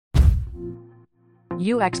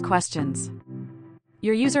UX questions.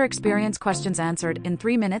 Your user experience questions answered in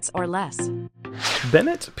 3 minutes or less.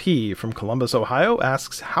 Bennett P. from Columbus, Ohio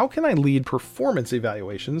asks, how can I lead performance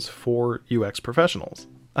evaluations for UX professionals?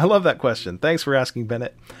 I love that question. Thanks for asking,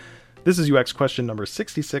 Bennett. This is UX question number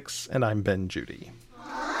 66, and I'm Ben Judy.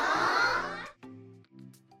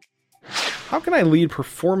 How can I lead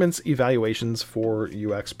performance evaluations for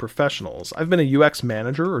UX professionals? I've been a UX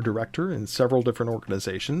manager or director in several different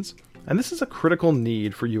organizations, and this is a critical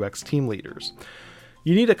need for UX team leaders.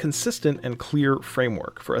 You need a consistent and clear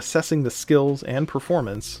framework for assessing the skills and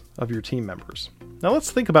performance of your team members. Now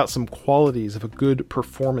let's think about some qualities of a good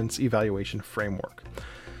performance evaluation framework.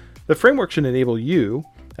 The framework should enable you,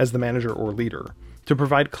 as the manager or leader, to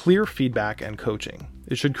provide clear feedback and coaching.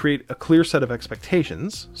 It should create a clear set of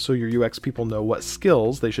expectations so your UX people know what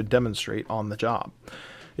skills they should demonstrate on the job.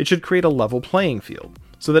 It should create a level playing field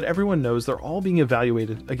so that everyone knows they're all being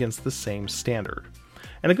evaluated against the same standard.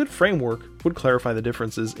 And a good framework would clarify the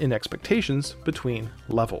differences in expectations between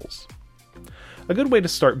levels. A good way to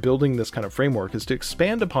start building this kind of framework is to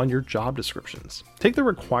expand upon your job descriptions. Take the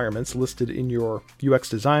requirements listed in your UX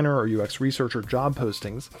designer or UX researcher job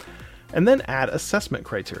postings, and then add assessment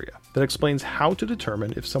criteria that explains how to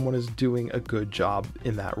determine if someone is doing a good job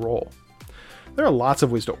in that role. There are lots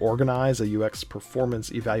of ways to organize a UX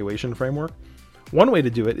performance evaluation framework. One way to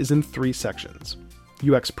do it is in 3 sections: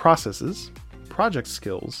 UX processes, project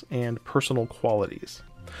skills, and personal qualities.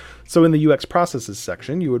 So in the UX processes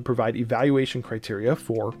section, you would provide evaluation criteria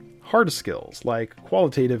for hard skills like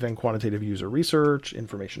qualitative and quantitative user research,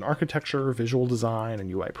 information architecture, visual design,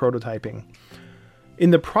 and UI prototyping. In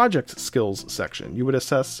the project skills section, you would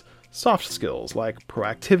assess soft skills like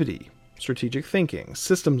proactivity, strategic thinking,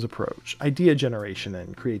 systems approach, idea generation,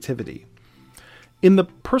 and creativity. In the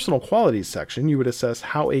personal qualities section, you would assess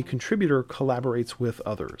how a contributor collaborates with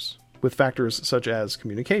others, with factors such as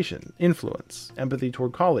communication, influence, empathy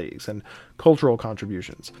toward colleagues, and cultural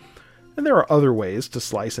contributions. And there are other ways to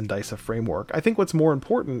slice and dice a framework. I think what's more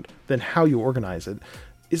important than how you organize it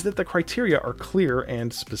is that the criteria are clear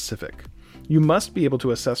and specific. You must be able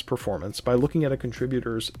to assess performance by looking at a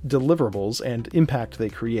contributor's deliverables and impact they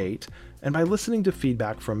create, and by listening to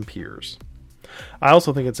feedback from peers. I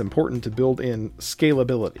also think it's important to build in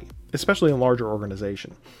scalability, especially in larger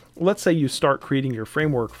organizations. Let's say you start creating your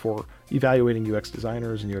framework for evaluating UX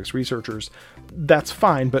designers and UX researchers. That's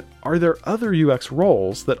fine, but are there other UX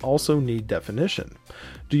roles that also need definition?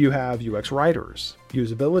 Do you have UX writers,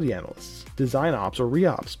 usability analysts, design ops or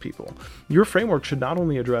reops people? Your framework should not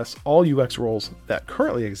only address all UX roles that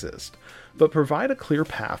currently exist, but provide a clear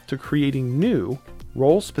path to creating new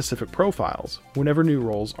role-specific profiles whenever new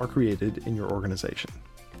roles are created in your organization.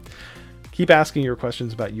 Keep asking your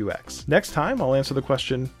questions about UX. Next time, I'll answer the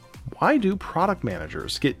question, why do product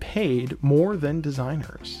managers get paid more than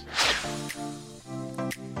designers?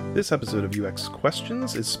 This episode of UX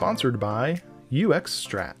Questions is sponsored by UX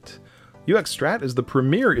Strat. UX Strat is the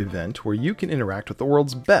premier event where you can interact with the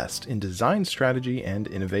world's best in design strategy and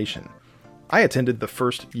innovation. I attended the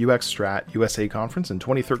first UX Strat USA conference in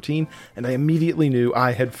 2013, and I immediately knew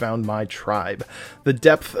I had found my tribe. The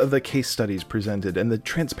depth of the case studies presented and the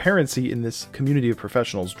transparency in this community of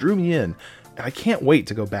professionals drew me in, and I can't wait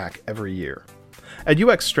to go back every year. At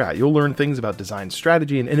UX Strat, you'll learn things about design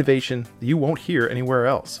strategy and innovation that you won't hear anywhere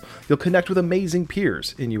else. You'll connect with amazing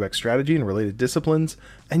peers in UX strategy and related disciplines,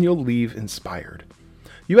 and you'll leave inspired.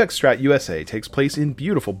 UX Strat USA takes place in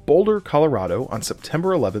beautiful Boulder, Colorado on September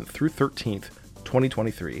 11th through 13th,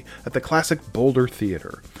 2023 at the classic Boulder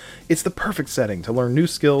Theater. It's the perfect setting to learn new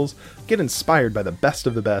skills, get inspired by the best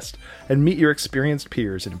of the best, and meet your experienced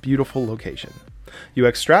peers in a beautiful location.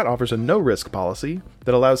 UX Strat offers a no-risk policy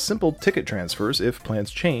that allows simple ticket transfers if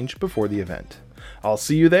plans change before the event. I'll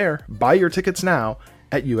see you there. Buy your tickets now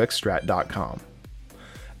at uxstrat.com.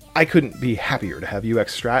 I couldn't be happier to have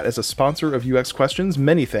UX Strat as a sponsor of UX Questions.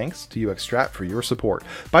 Many thanks to UX Strat for your support.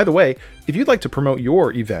 By the way, if you'd like to promote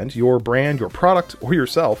your event, your brand, your product, or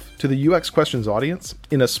yourself to the UX Questions audience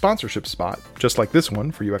in a sponsorship spot, just like this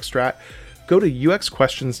one for UX Strat, go to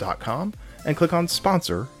uxquestions.com and click on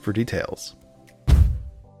Sponsor for details.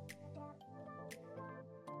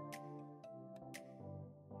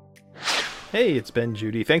 Hey, it's Ben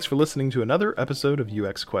Judy. Thanks for listening to another episode of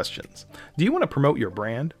UX Questions. Do you want to promote your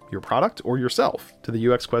brand, your product, or yourself to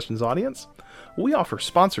the UX Questions audience? We offer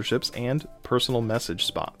sponsorships and personal message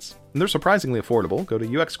spots, and they're surprisingly affordable. Go to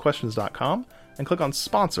uxquestions.com and click on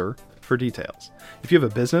Sponsor for details. If you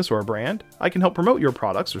have a business or a brand, I can help promote your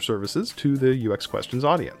products or services to the UX Questions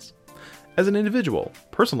audience. As an individual,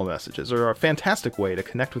 personal messages are a fantastic way to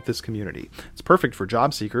connect with this community. It's perfect for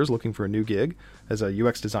job seekers looking for a new gig as a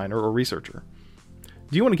UX designer or researcher.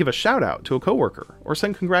 Do you want to give a shout out to a coworker or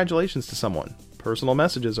send congratulations to someone? Personal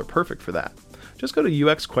messages are perfect for that. Just go to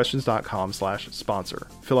uxquestions.com/sponsor,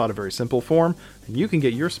 fill out a very simple form, and you can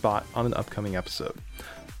get your spot on an upcoming episode.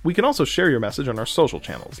 We can also share your message on our social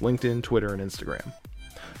channels, LinkedIn, Twitter, and Instagram.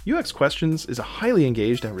 UX Questions is a highly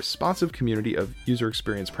engaged and responsive community of user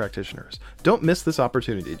experience practitioners. Don't miss this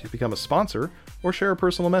opportunity to become a sponsor or share a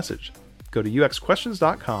personal message. Go to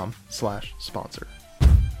uxquestions.com/sponsor.